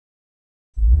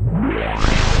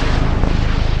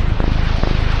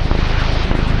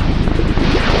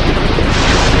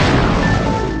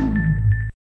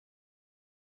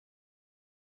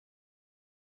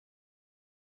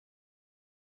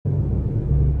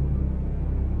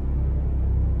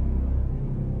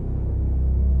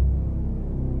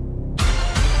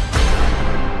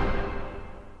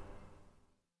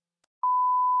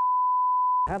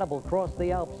Hannibal crossed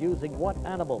the Alps using what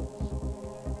animals?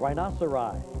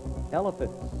 Rhinoceri,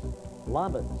 elephants,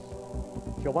 llamas,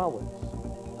 chihuahuas.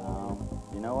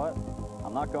 You know what?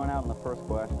 I'm not going out in the first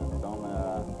question, so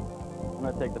I'm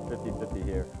gonna take the 50-50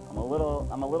 here. I'm a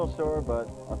little sure, but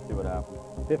let's see what happens.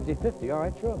 50-50, all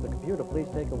right, sure. The computer, please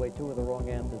take away 2 of the wrong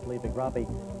answers, leaving Robbie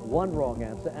 1 wrong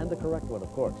answer, and the correct one,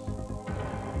 of course.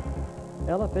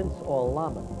 Elephants or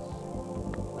llamas?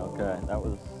 Okay, that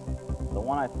was the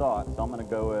one I thought, so I'm gonna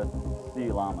go with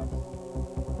sea llamas.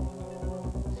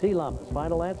 Sea llamas,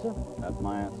 final answer? That's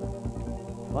my answer.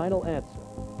 Final answer.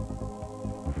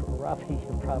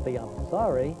 Robbie, I'm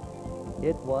sorry.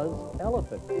 It was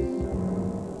elephants.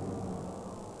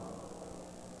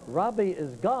 Robbie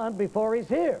is gone before he's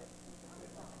here.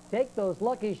 Take those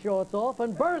lucky shorts off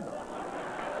and burn them.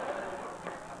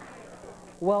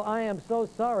 Well, I am so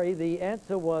sorry. The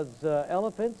answer was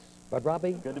elephants. But,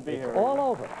 Robbie, good to be here. All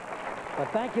over. But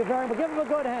thank you very much. Give him a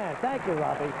good hand. Thank you,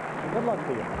 Robbie. Good luck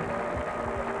to you.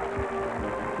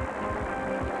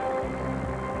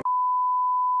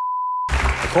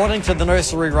 According to the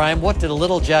nursery rhyme, what did a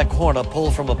little Jack Horner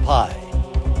pull from a pie?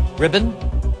 Ribbon,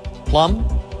 plum,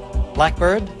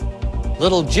 blackbird,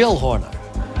 little Jill Horner.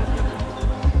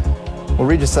 Well,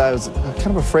 Regis, I was kind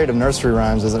of afraid of nursery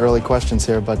rhymes as early questions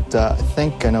here, but I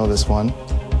think I know this one.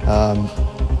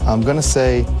 I'm going to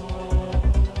say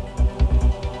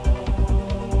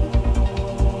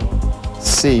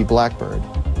C, blackbird.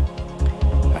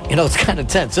 You know, it's kind of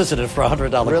tense, isn't it, for a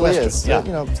 $100 question? It really is. Yeah.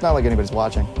 You know, it's not like anybody's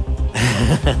watching.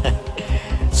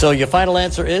 So your final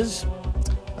answer is?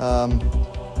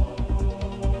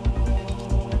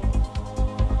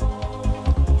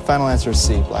 Final answer is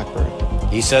C, blackbird.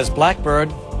 He says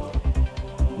blackbird.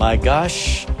 My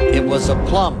gosh, it was a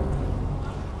plum.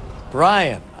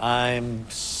 Brian, I'm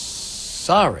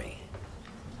sorry.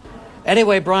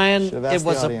 Anyway, Brian, it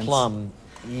was a plum.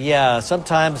 Yeah,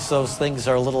 sometimes those things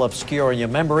are a little obscure in your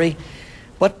memory.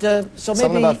 But, so maybe...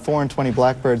 Something about 4 and 20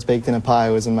 blackbirds baked in a pie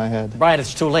was in my head. Brian,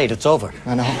 it's too late. It's over.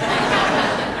 I know.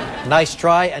 Nice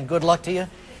try, and good luck to you.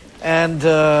 And,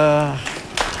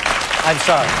 I'm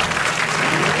sorry.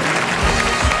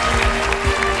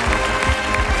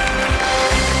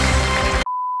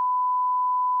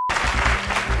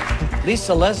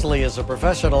 Lisa Leslie is a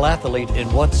professional athlete in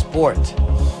what sport?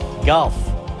 Golf,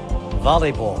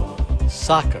 volleyball,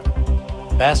 soccer,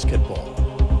 basketball.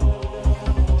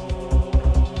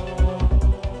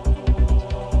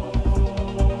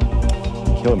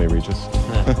 Killing me, Regis.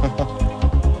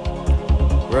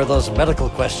 Where are those medical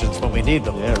questions when we need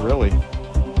them? Yeah, really.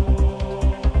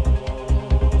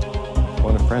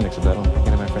 One of friends, except I don't think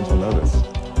any of my friends will know this.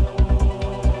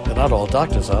 They're not all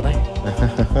doctors, are they?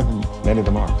 Many of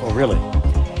them are. Oh, really?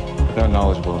 But they're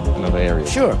knowledgeable in other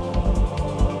areas. Sure.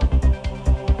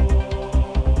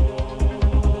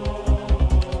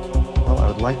 Well, I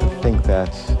would like to think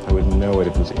that I would know it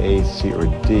if it was A, C, or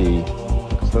D.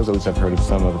 Because those at least I've heard of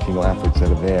some of the female athletes that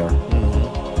are there.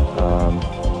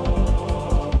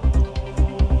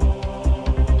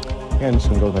 Yeah, I'm just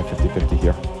going to go with my 50-50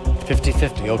 here.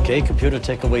 50-50, okay. Computer,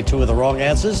 take away 2 of the wrong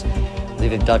answers,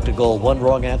 leaving Dr. Gold 1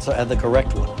 wrong answer and the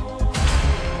correct one.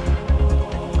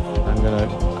 I'm going to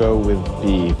go with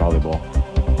B, volleyball.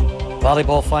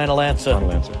 Volleyball, final answer.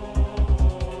 Final answer.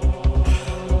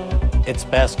 It's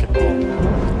basketball.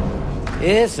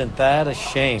 Isn't that a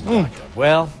shame, Doctor?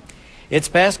 Well, it's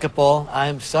basketball.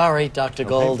 I'm sorry, Dr.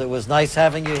 Gold. It was nice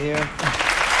having you here.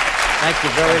 Thank you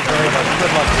very, very much.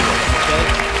 Good luck to you,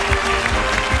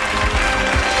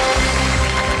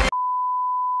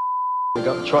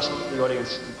 okay? Trust the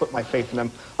audience and put my faith in them.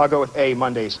 I'll go with A,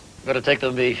 Mondays. I'm going to take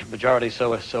them the majority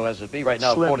so as it be. Right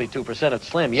now, Slim. 42%. It's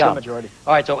slim, yeah. Slim majority.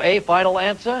 All right, so A, final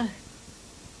answer?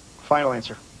 Final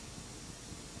answer.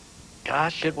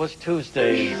 Gosh, it was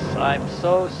Tuesdays. I'm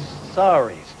so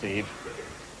sorry, Steve.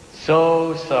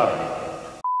 So sorry.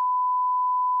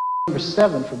 Number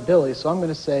 7 for Billy, so I'm going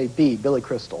to say B, Billy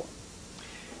Crystal.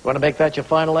 You want to make that your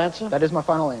final answer? That is my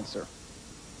final answer.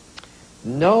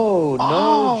 No,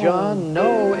 John,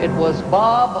 no. It was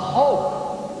Bob Hope.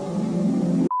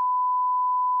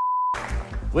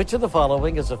 Which of the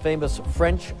following is a famous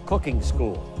French cooking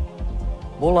school?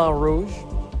 Moulin Rouge,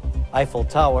 Eiffel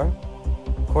Tower,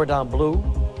 Cordon Bleu,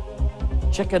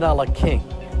 Chicken a la King.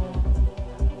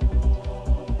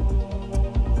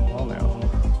 Well, now.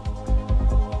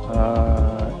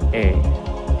 A.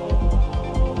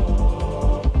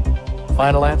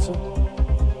 Final answer?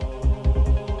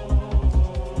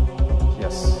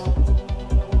 Yes.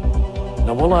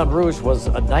 Now, Moulin Rouge was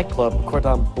a nightclub.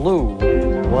 Cordon Bleu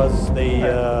was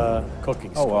the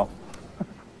cooking school. Oh, well.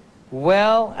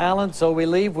 Well, Alan, so we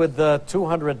leave with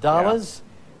 $200.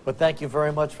 But thank you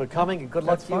very much for coming, and good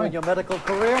luck That's to you in fine. your medical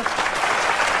career.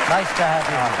 Nice to have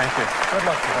you. Thank you. Good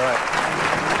luck to you. All right.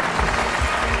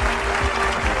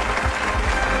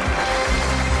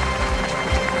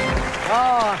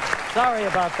 Oh, sorry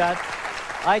about that.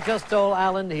 I just told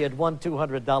Alan he had won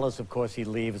 $200. Of course, he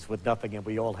leaves with nothing, and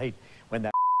we all hate when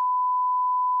that...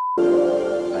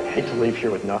 I'd hate to leave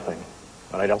here with nothing,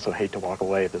 but I'd also hate to walk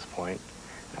away at this point.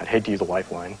 I'd hate to use a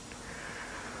lifeline.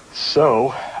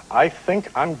 So, I think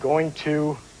I'm going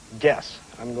to guess.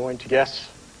 I'm going to guess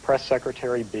Press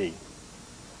Secretary B.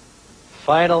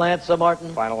 Final answer,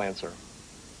 Martin? Final answer.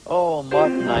 Oh,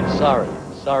 Martin, I'm sorry.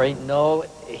 Sorry, no,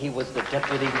 he was the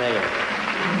deputy mayor.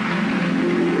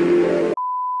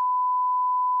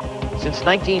 Since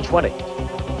 1920,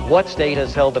 what state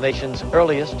has held the nation's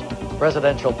earliest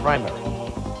presidential primary?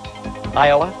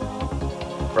 Iowa,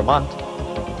 Vermont,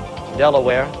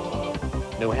 Delaware,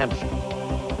 New Hampshire.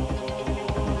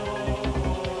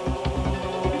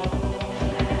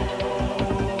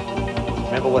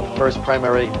 Remember what the first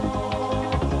primary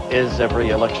is every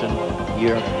election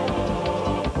year?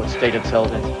 What state it's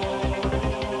held in?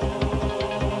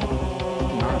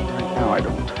 Not right now, I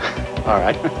don't. All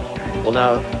right. Well,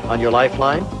 now, on your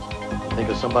lifeline, think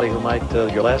of somebody who might,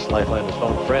 your last lifeline was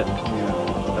phone a friend.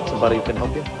 Yeah. That's somebody who can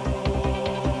help you?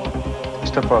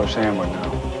 Stepfather Sam would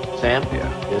know. Sam? Yeah.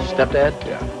 His stepdad?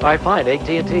 Yeah. All right, fine.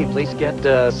 AT&T, please get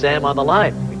Sam on the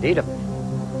line. We need him.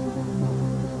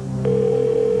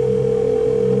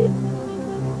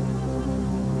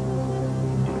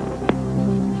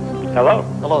 Hello?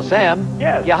 Hello, Sam?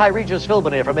 Yes. Yeah, hi, Regis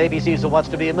Philbin here from ABC's Who Wants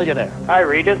to Be a Millionaire. Hi,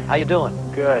 Regis. How you doing?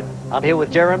 Good. I'm here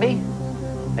with Jeremy.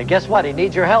 And guess what? He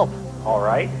needs your help. All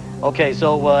right. Okay,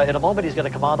 so in a moment he's going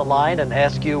to come on the line and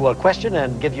ask you a question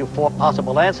and give you 4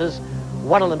 possible answers.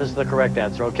 One of them is the correct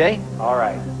answer, okay? All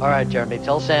right. All right, Jeremy,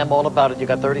 tell Sam all about it. You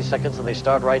got 30 seconds and they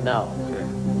start right now. Okay.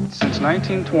 Since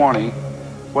 1920,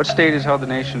 what state has held the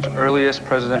nation's earliest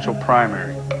presidential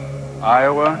primary?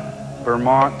 Iowa,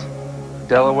 Vermont,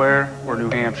 Delaware, or New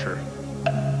Hampshire?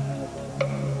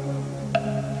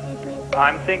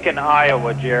 I'm thinking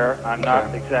Iowa, Jer. I'm not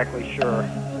Okay. exactly sure.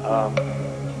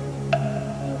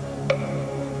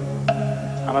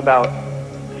 I'm about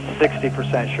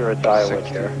 60% sure it's Iowa,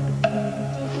 60. Jer.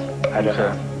 I don't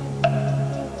know.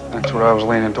 That's what I was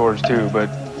leaning towards too, but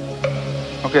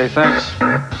okay, thanks.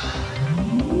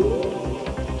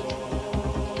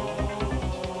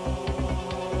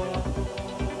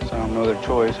 So no other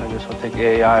choice. I guess I'll take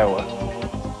A, Iowa.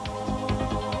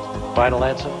 Final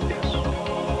answer? Yes.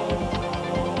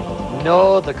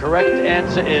 No, the correct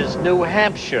answer is New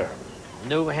Hampshire.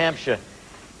 New Hampshire.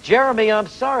 Jeremy, I'm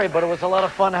sorry, but it was a lot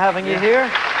of fun having you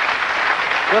here.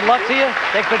 Good luck to you.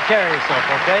 Take good care of yourself,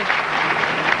 okay?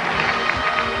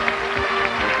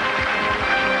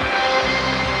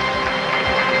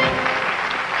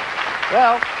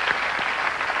 Well,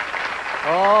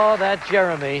 oh, that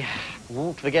Jeremy.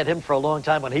 Won't forget him for a long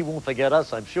time, and he won't forget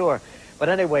us, I'm sure. But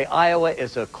anyway, Iowa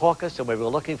is a caucus, and we were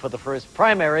looking for the first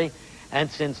primary,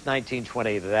 and since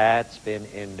 1920, that's been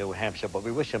in New Hampshire. But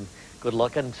we wish him good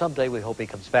luck, and someday we hope he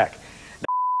comes back.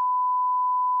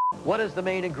 What is the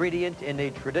main ingredient in a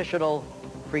traditional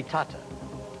frittata?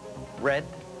 Bread,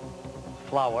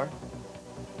 flour,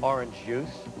 orange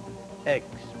juice, eggs.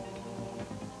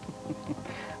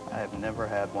 I have never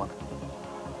had one.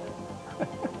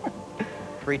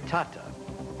 Frittata.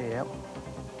 Yep.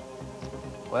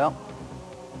 Well,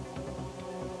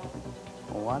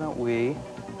 why don't we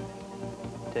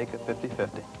take a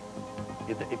 50-50?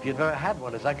 If you've never had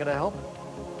one, is that going to help?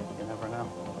 You never know.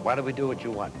 Why don't we do what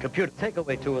you want? Computer, take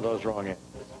away 2 of those wrong answers.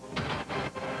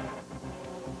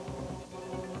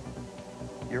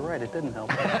 You're right, it didn't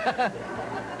help.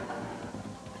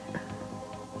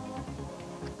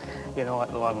 You know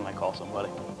what? Why don't I call somebody?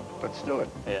 Let's do it.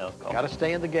 Yeah, let's call. Got to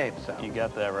stay in the game, Sal. You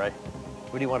got that right.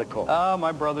 Who do you want to call?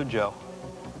 My brother Joe.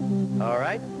 All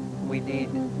right. We need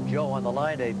Joe on the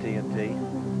line, AT&T.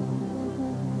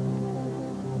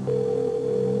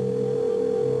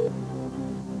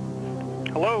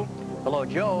 Hello? Hello,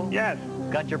 Joe. Yes.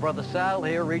 Got your brother Sal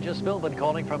here, Regis Philbin,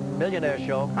 calling from Millionaire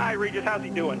Show. Hi, Regis. How's he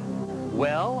doing?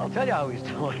 Well, I'll tell you how he's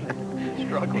doing.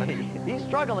 Struggling. He's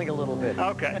struggling a little bit.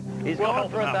 Okay. He's We'll going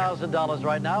help for him out. $1,000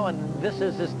 right now, and this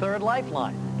is his 3rd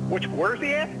lifeline. Where's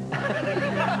he at?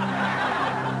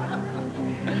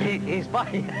 He's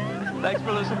buying. Thanks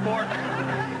for the support.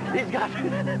 He's got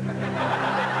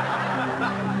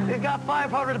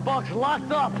 $500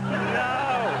 locked up.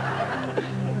 No.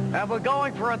 And we're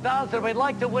going for 1,000. We'd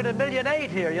like to win $1.8 million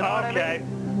here. You know what I mean? Okay.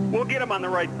 We'll get him on the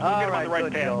right. We'll get him on the right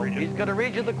good, path, Joe. Regis. He's going to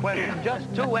read you the question.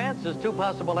 Just two answers, two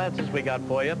possible answers we got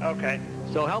for you. Okay.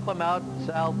 So help him out,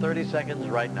 Sal. 30 seconds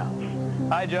right now.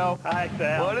 Hi, Joe. Hi,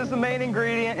 Sal. What is the main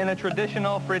ingredient in a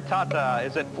traditional frittata?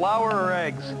 Is it flour or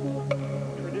eggs?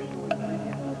 Traditional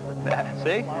ingredient.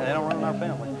 See? They don't run in our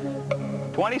family.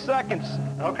 20 seconds.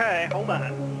 Okay, hold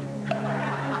on.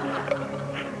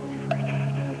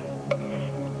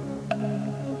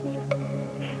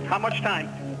 How much time?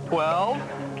 12,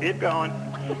 Keep going.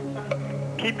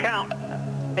 Keep count.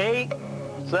 8,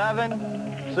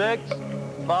 7, 6,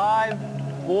 5,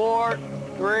 4,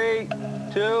 3,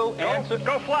 2, answer.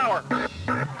 Go flour.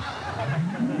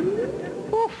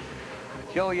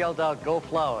 Joe yelled out, "Go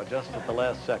flour," just at the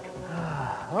last second.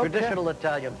 Traditional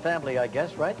Italian family, I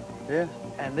guess, right? Yeah.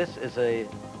 And this is I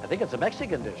think it's a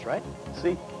Mexican dish, right?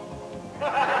 See?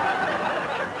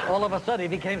 All of a sudden, he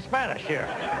became Spanish here.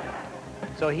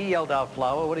 So he yelled out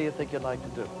flour. What do you think you'd like to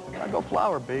do? I go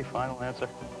flour, B. Final answer.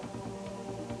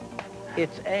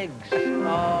 It's eggs.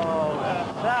 Oh,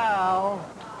 Sal.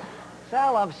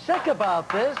 Sal, I'm sick about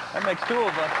this. That makes 2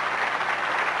 of us.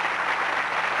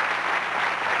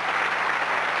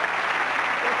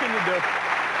 What can you do?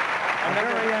 I'm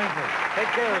very angry.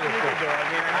 Take care of this.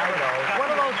 One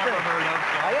of those things.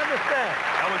 I understand.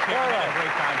 I was here. I had a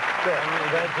great time. Good. I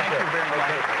really did. Thank you very much.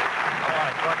 All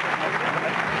right.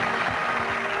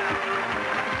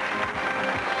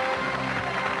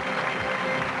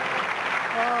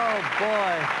 Oh,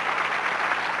 boy.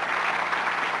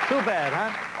 Too bad,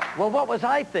 huh? Well, what was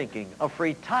I thinking? A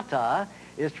frittata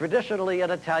is traditionally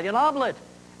an Italian omelet,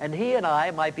 and he and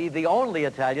I might be the only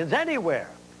Italians anywhere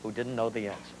who didn't know the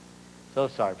answer. So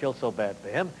sorry, feel so bad for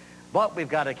him, but we've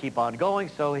got to keep on going,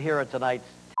 so here are tonight's...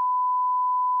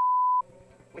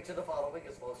 Which of the following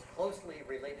is most closely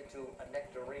related to a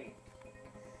nectarine?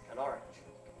 An orange,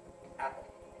 apple,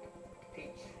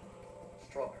 peach,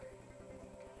 strawberry.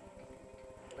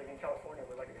 Living in California,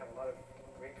 we're lucky to have a lot of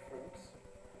great fruits,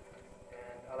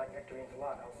 and I like nectarines a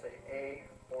lot. I'll say A,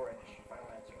 orange. Final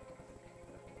answer.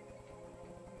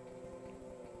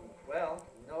 Well,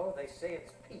 no, they say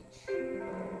it's peach.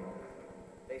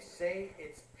 They say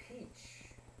it's peach.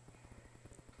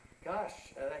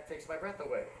 Gosh, that takes my breath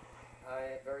away.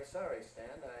 I'm very sorry,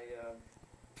 Stan. I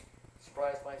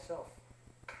surprised myself.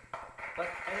 But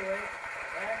anyway,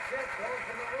 that's it. Those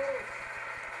are the rules.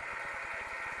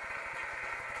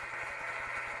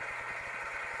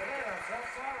 Again, I'm so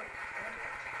sorry.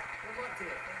 Good luck to you.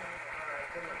 All right,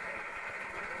 good luck.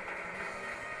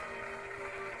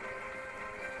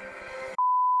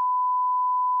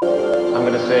 I'm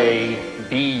going to say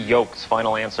B, yolks.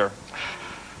 Final answer.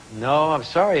 No, I'm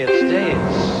sorry. It's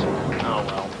Dave's. Oh,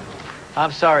 well.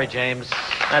 I'm sorry, James.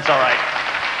 That's all right.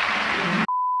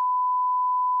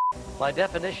 By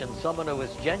definition, someone who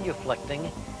is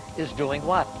genuflecting is doing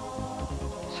what?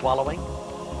 Swallowing,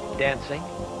 dancing,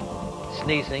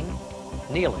 sneezing,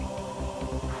 kneeling.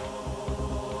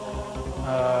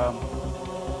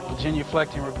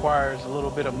 Genuflecting requires a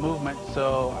little bit of movement,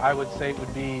 so I would say it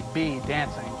would be B,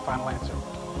 dancing. Final answer.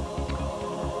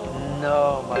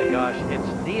 No, my gosh,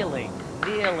 it's kneeling.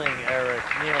 Kneeling, Eric,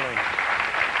 kneeling.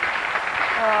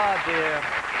 Oh, dear.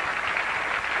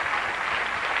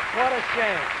 What a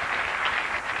shame.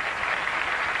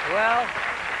 Well,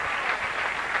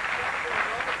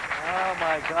 oh,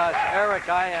 my gosh, Eric,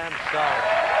 I am sorry.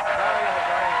 Sorry, old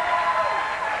buddy.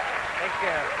 Take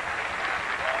care.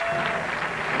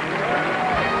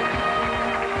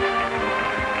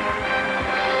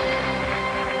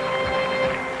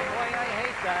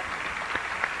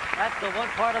 That's the one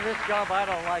part of this job I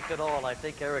don't like at all. I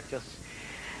think Eric just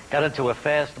got into a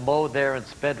fast mode there and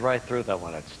sped right through that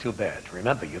one. It's too bad.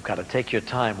 Remember, you've got to take your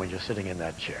time when you're sitting in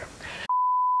that chair.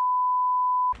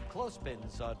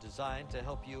 Clothespins are designed to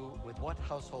help you with what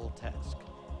household task?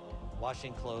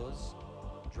 Washing clothes,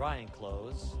 drying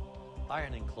clothes,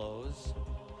 ironing clothes,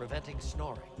 preventing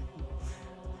snoring.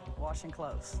 Washing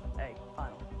clothes. Hey,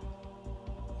 final.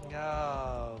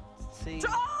 Oh, see?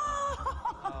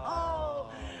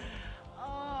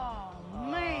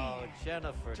 Man. Oh,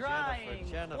 Jennifer, Drying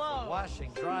Jennifer. clothes.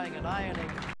 Washing, drying, and ironing.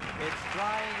 It's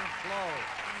drying clothes.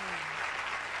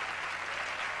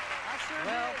 I sure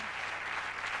Well, did.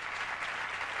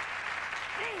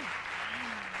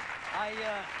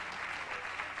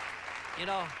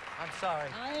 I'm sorry.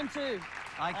 I am too.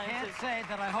 I can't say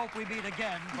that I hope we meet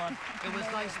again, but it was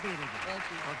nice meeting you. Thank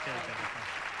you. Okay, Jennifer.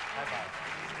 Bye-bye.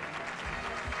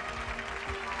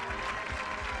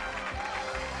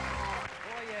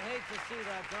 Boy, you hate to see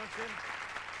that, don't you?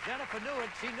 Jennifer knew it.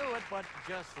 She knew it, but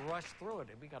just rushed through it.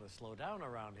 We got to slow down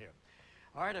around here.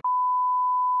 All right.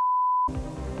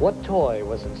 What toy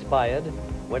was inspired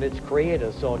when its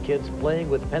creator saw kids playing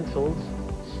with pencils,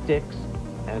 sticks,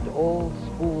 and old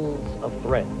spools of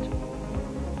thread?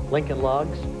 Lincoln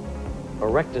Logs,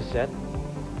 Erector Set,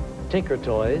 Tinker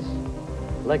Toys,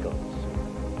 Legos.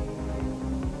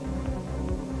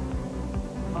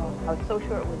 Oh, I was so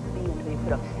sure it was B until you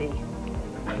put up C.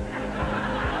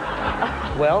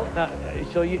 Well,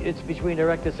 it's between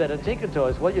Erector Set and Tinker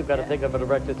Toys. Well, you've got to think of an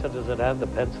Erector Set. Does it have the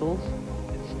pencils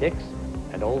and sticks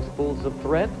and old spools of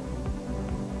thread?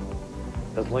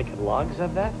 Does Lincoln Logs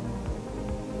have that?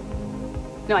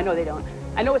 No, I know they don't.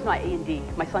 I know it's not A and D.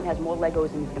 My son has more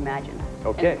Legos than you can imagine.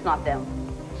 Okay. And it's not them.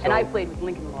 So, and I played with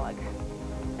Lincoln Logs.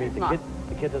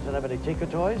 The kid doesn't have any Tinker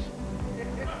Toys?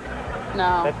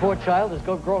 No. That poor child is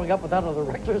growing up without an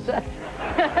Erector Set?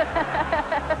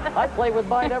 I play with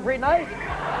mine every night.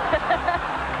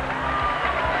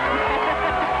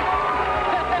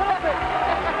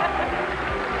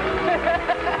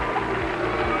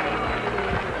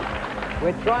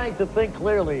 We're trying to think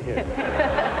clearly here.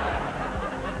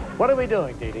 What are we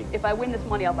doing, Dee Dee? If I win this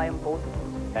money, I'll buy them both.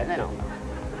 That's it.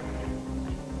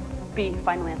 B,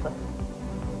 final answer.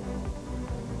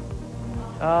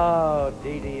 Oh,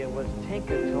 Dee Dee, it was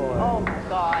Tinker Toys. Oh, my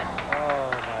God. Oh,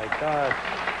 my gosh.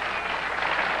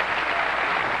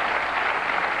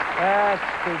 That's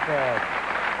too bad.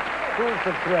 Spools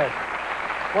of thread.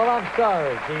 Well, I'm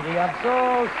sorry, Dee Dee. I'm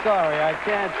so sorry. I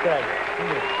can't tell you.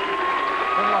 Here.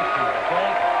 Good luck to you, okay?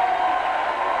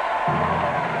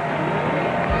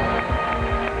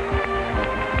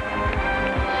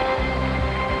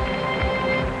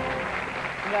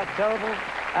 Isn't that terrible?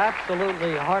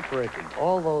 Absolutely heartbreaking.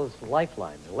 All those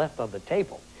lifelines left on the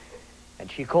table.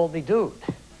 And she called me dude.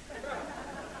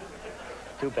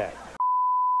 Too bad.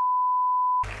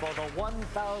 For the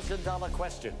 $1,000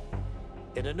 question.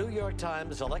 In a New York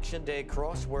Times Election Day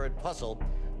crossword puzzle,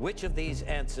 which of these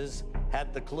answers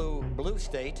had the clue blue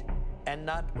state and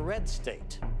not red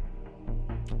state?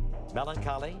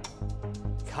 Melancholy,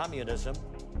 communism,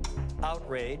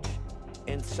 outrage,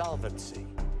 insolvency.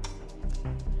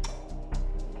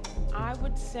 I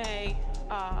would say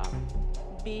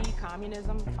B,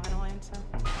 communism, final answer.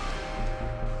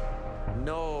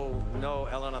 No,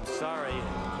 Ellen, I'm sorry.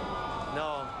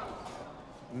 No.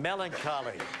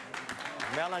 Melancholy.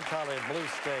 Melancholy, blue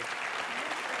state.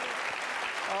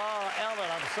 Oh, Ellen,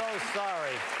 I'm so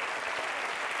sorry.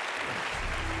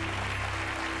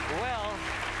 Well,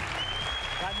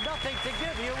 got nothing to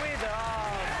give you either.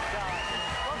 Oh, God.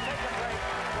 We'll take a break.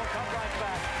 We'll come right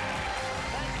back.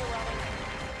 Thank you, Ellen.